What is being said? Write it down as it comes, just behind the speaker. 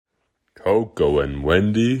Coco and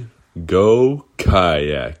Wendy go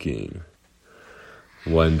kayaking.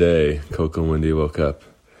 One day, Coco and Wendy woke up.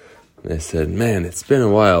 They said, "Man, it's been a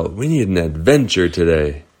while. We need an adventure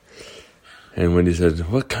today." And Wendy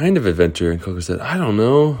said, "What kind of adventure?" And Coco said, "I don't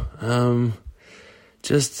know.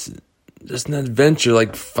 Just an adventure,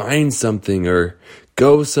 like find something or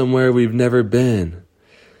go somewhere we've never been."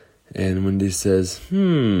 And Wendy says,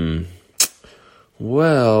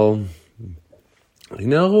 well,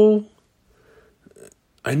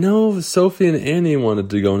 I know Sophie and Annie wanted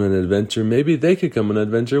to go on an adventure. Maybe they could come on an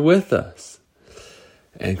adventure with us."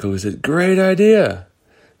 And Coco said, "Great idea."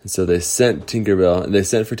 And so they sent for Tinkerbell, and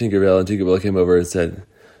Tinkerbell came over and said,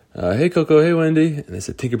 "Hey, Coco, hey, Wendy." And they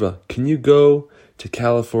said, "Tinkerbell, can you go to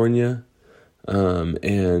California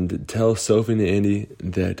and tell Sophie and Andy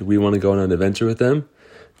that we want to go on an adventure with them?"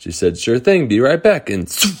 She said, "Sure thing, be right back." And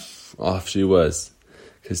off she was,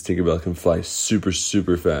 because Tinkerbell can fly super,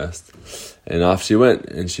 super fast. And off she went,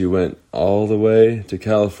 and she went all the way to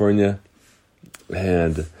California.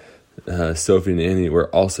 And Sophie and Annie were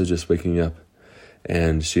also just waking up.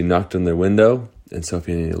 And she knocked on their window, and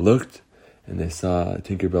Sophie and Annie looked, and they saw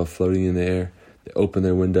Tinkerbell floating in the air. They opened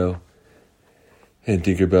their window, and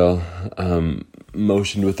Tinkerbell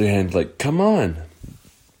motioned with her hand, like, "Come on."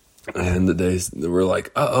 And they were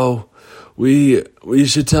like, "Uh-oh, we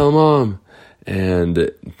should tell Mom."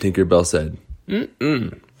 And Tinkerbell said,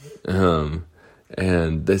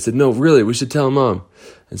 and they said, "No, really, we should tell Mom."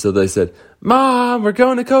 And so they said, "Mom, we're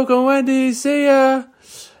going to Coco and Wendy, see ya."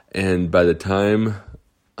 And by the time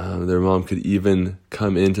their mom could even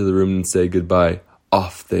come into the room and say goodbye,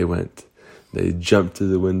 off they went. They jumped to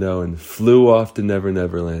the window and flew off to Never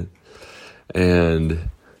Never Land. And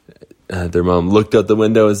their mom looked out the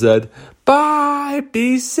window and said, "Bye,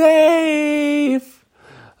 be safe."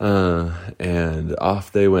 And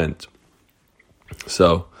off they went.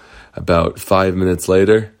 So about 5 minutes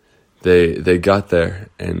later, they got there,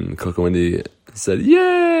 and Coco and Wendy said,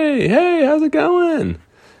 "Yay! Hey, how's it going?"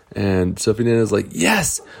 And Sophie and Anna was like,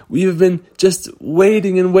 "Yes, we have been just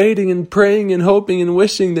waiting and praying and hoping and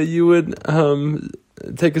wishing that you would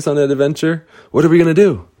take us on that adventure. What are we going to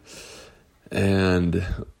do?" And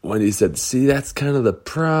Wendy said, "See, that's kind of the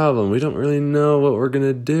problem. We don't really know what we're going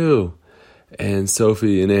to do." And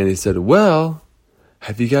Sophie and Annie said, "Well,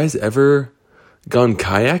 have you guys ever gone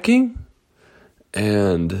kayaking?"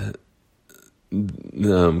 And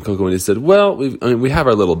Coco and Wendy said, "Well, we have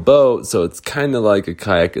our little boat, so it's kind of like a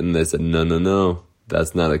kayak." And they said, No,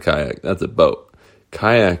 that's not a kayak. That's a boat.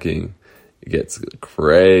 Kayaking gets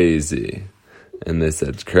crazy." And they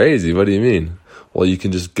said, "Crazy? What do you mean?" "Well, you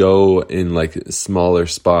can just go in like smaller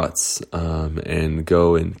spots and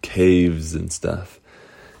go in caves and stuff."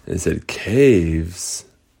 And they said, "Caves?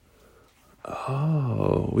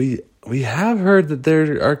 Oh, we have heard that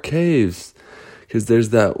there are caves. Because there's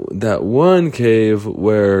that one cave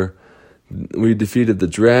where we defeated the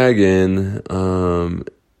dragon,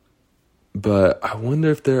 but I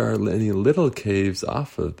wonder if there are any little caves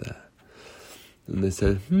off of that." And they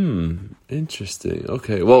said, interesting.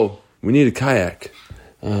 Okay, well, we need a kayak.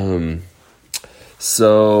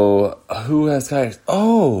 So who has kayaks?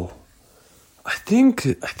 Oh, I think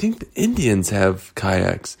the Indians have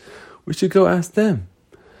kayaks. We should go ask them.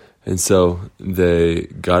 And so they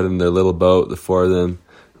got in their little boat, the four of them,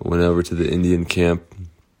 went over to the Indian camp,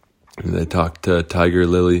 and they talked to Tiger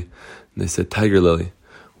Lily. And they said, "Tiger Lily,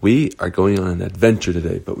 we are going on an adventure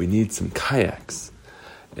today, but we need some kayaks."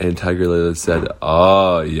 And Tiger Lily said,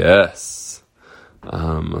 "Oh, yes.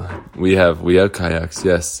 We have kayaks,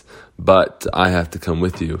 yes, but I have to come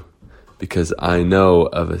with you because I know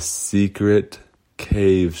of a secret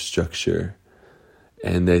cave structure."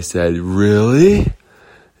 And they said, "Really?"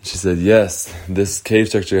 She said, "Yes, this cave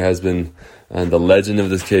structure has been, the legend of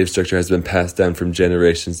this cave structure has been passed down from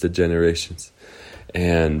generations to generations.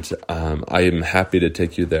 And I am happy to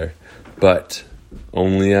take you there. But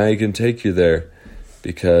only I can take you there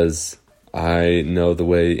because I know the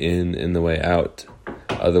way in and the way out.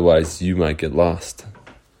 Otherwise, you might get lost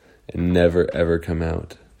and never, ever come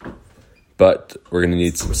out. But we're going to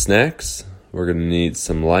need some snacks. We're going to need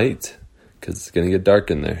some light because it's going to get dark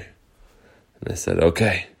in there." And I said,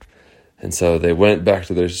 "Okay." And so they went back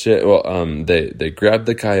to their ship. Well, they grabbed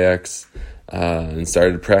the kayaks and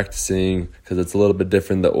started practicing because it's a little bit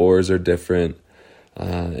different. The oars are different.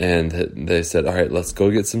 And they said, "All right, let's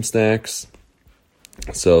go get some snacks."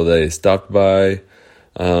 So they stopped by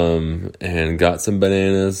and got some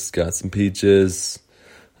bananas, got some peaches,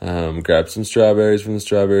 grabbed some strawberries from the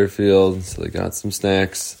strawberry field. So they got some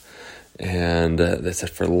snacks. And they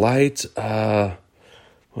said, "For light,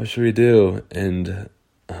 what should we do?" And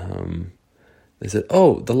They said,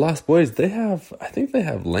 oh, the Lost Boys, I think they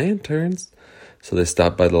have lanterns. So they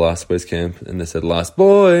stopped by the Lost Boys camp, and they said, Lost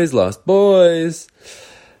Boys, Lost Boys.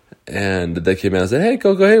 And they came out and said, hey,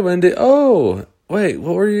 Coco, hey, Wendy. Oh, wait,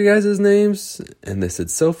 what were you guys' names? And they said,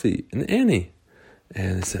 Sophie and Annie.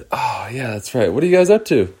 And they said, oh, yeah, that's right. What are you guys up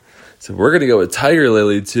to? So we're going to go with Tiger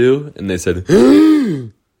Lily, too. And they said, are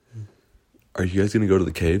you guys going to go to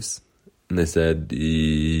the caves? And they said,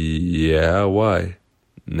 yeah, why?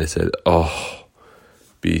 And they said, oh,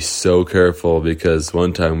 be so careful, because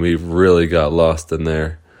one time we really got lost in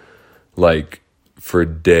there, like for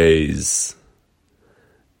days.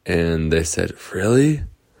 And they said, really?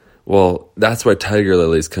 Well, that's why Tiger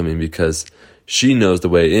Lily's coming, because she knows the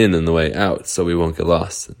way in and the way out, so we won't get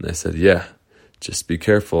lost. And they said, yeah, just be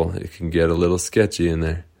careful. It can get a little sketchy in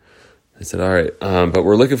there. I said, all right, but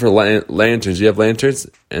we're looking for lanterns. Do you have lanterns?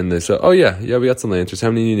 And they said, oh, yeah, we got some lanterns. How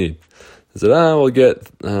many do you need? I said, we'll get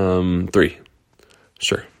 3.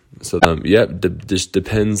 Sure. So, just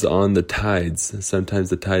depends on the tides. Sometimes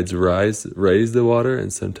the tides raise the water,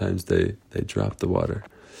 and sometimes they drop the water.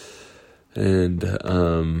 And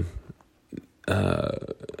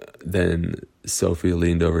then Sophie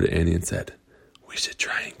leaned over to Annie and said, we should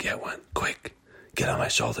try and get one. Quick, get on my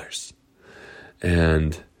shoulders.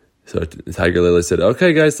 And so Tiger Lily said,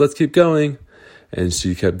 okay, guys, let's keep going. And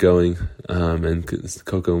she kept going, and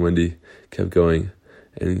Coco and Wendy kept going.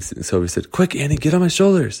 And Sophie said, quick, Annie, get on my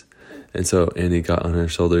shoulders. And so Annie got on her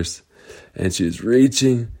shoulders, and she's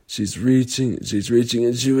reaching,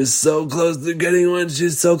 and she was so close to getting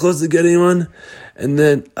one. And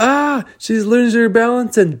then, she's losing her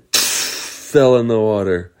balance and fell in the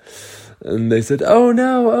water. And they said, oh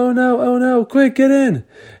no, quick, get in.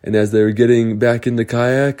 And as they were getting back in the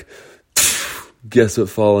kayak, guess what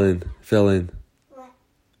fell in? What?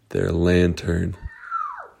 Their lantern.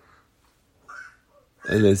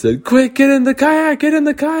 And they said, quick, get in the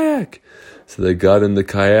kayak. So they got in the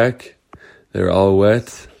kayak. They were all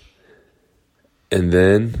wet. And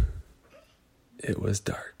then it was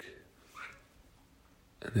dark.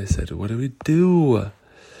 And they said, what do we do?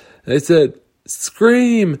 They said,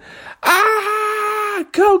 scream.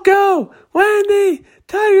 Coco, Wendy,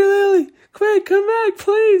 Tiger Lily, quick, come back,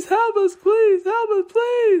 please. Help us, please.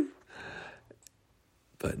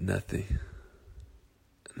 But nothing.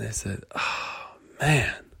 And they said,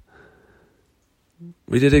 man,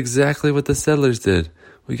 we did exactly what the settlers did.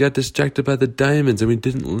 We got distracted by the diamonds and we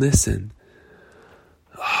didn't listen.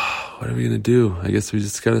 What are we going to do? I guess we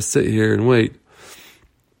just got to sit here and wait.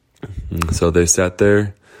 So they sat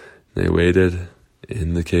there. They waited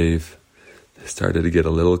in the cave. They started to get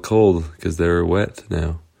a little cold because they were wet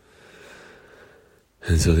now.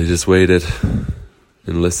 And so they just waited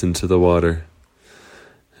and listened to the water.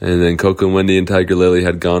 And then Coco and Wendy and Tiger Lily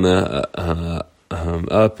had gone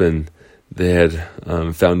up, and they had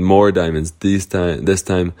found more diamonds. This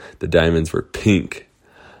time the diamonds were pink.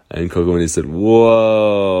 And Coco and Wendy said,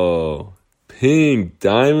 whoa, pink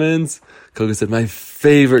diamonds? Coco said, my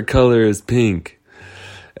favorite color is pink.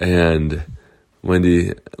 And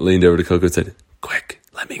Wendy leaned over to Coco and said, quick,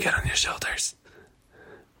 let me get on your shoulders.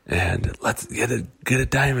 And let's get a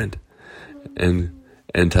diamond. And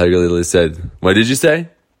Tiger Lily said, what did you say?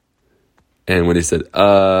 And Wendy said,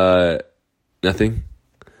 nothing.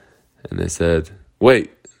 And they said,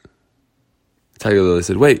 wait. Tiger Lily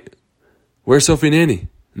said, wait, where's Sophie and Annie?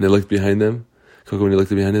 And they looked behind them. Coco and Wendy looked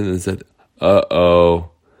behind them and said, uh-oh.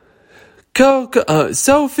 Coco,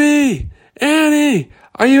 Sophie, Annie,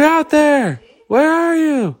 are you out there? Where are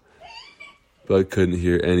you? But couldn't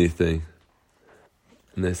hear anything.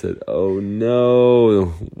 And they said, oh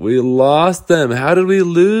no, we lost them. How did we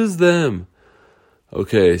lose them?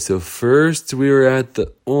 Okay, so first we were at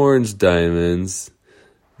the orange diamonds.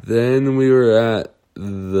 Then we were at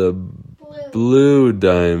the blue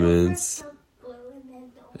diamonds.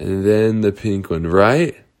 And then the pink one,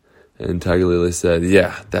 right? And Tiger Lily said,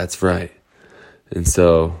 yeah, that's right. And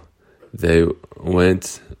so they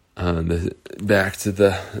went back to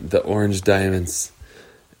the orange diamonds.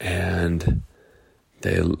 And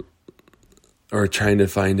they were trying to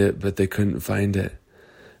find it, but they couldn't find it.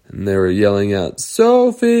 And they were yelling out,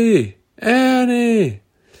 Sophie, Annie,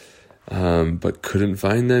 but couldn't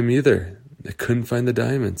find them either. They couldn't find the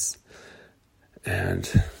diamonds. And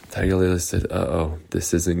Tiger Lily said, uh-oh,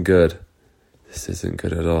 this isn't good. This isn't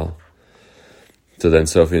good at all. So then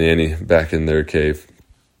Sophie and Annie, back in their cave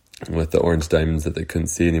with the orange diamonds that they couldn't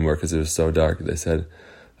see anymore because it was so dark, they said,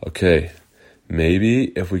 okay, maybe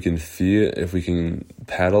if we can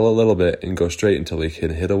paddle a little bit and go straight until we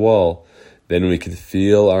can hit a wall, then we can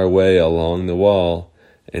feel our way along the wall,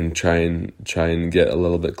 and try and get a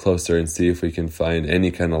little bit closer and see if we can find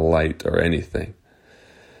any kind of light or anything.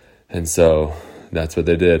 And so that's what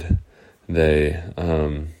they did. They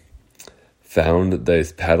they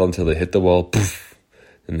paddled until they hit the wall, poof,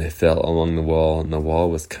 and they fell along the wall, and the wall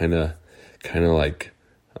was kind of like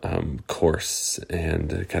coarse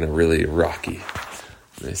and kind of really rocky.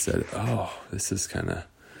 And they said, "Oh, this is kind of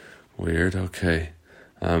weird. Okay,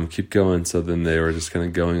 keep going." So then they were just kind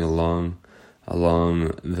of going along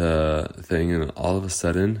the thing, and all of a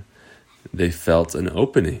sudden, they felt an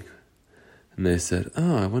opening, and they said,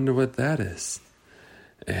 "Oh, I wonder what that is."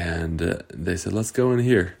 And they said, "Let's go in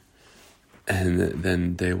here." And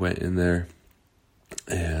then they went in there,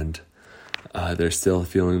 and they're still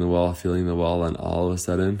feeling the wall, and all of a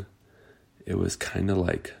sudden, it was kind of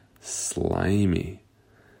like slimy.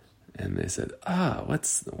 And they said,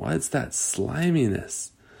 what's that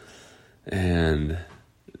sliminess? And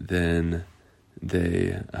then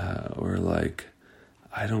they were like,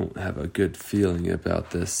 "I don't have a good feeling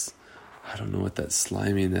about this. I don't know what that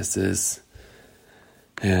sliminess is."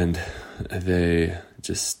 And they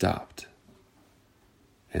just stopped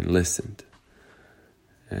and listened.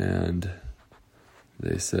 And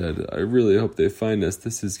they said, "I really hope they find us.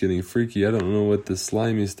 This is getting freaky. I don't know what this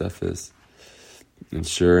slimy stuff is." And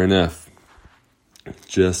sure enough,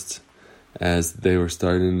 just as they were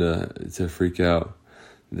starting to freak out,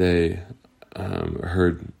 they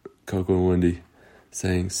heard Coco and Wendy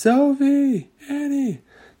saying, "Sophie, Annie."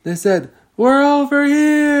 They said, "We're over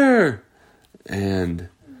here." And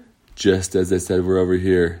just as they said, "We're over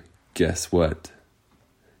here," guess what?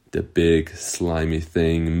 The big slimy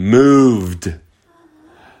thing moved.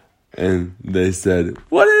 And they said,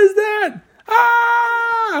 "What is that?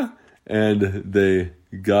 Ah!" And they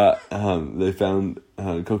found,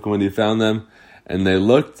 Coco and Wendy found them, and they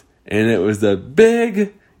looked, and it was a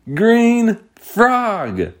big green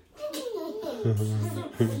frog. It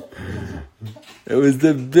was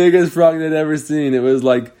the biggest frog they'd ever seen. It was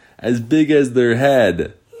like as big as their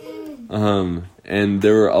head. And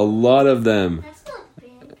there were a lot of them.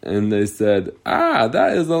 And they said,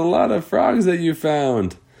 "That is a lot of frogs that you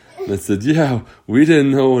found." And they said, "Yeah, we didn't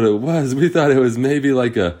know what it was. We thought it was maybe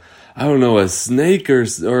like a snake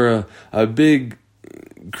or a big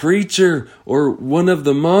creature or one of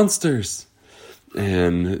the monsters."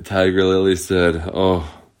 And Tiger Lily said,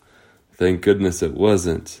 "Oh, thank goodness it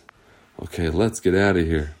wasn't. Okay, let's get out of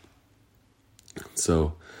here."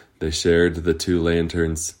 So they shared the 2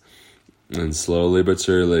 lanterns, and slowly but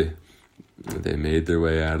surely, they made their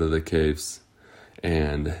way out of the caves.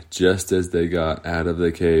 And just as they got out of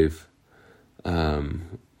the cave,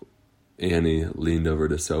 Annie leaned over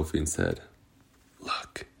to Sophie and said,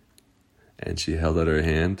 "Look." And she held out her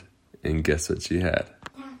hand, and guess what she had?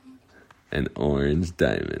 An orange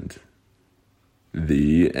diamond.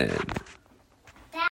 The end.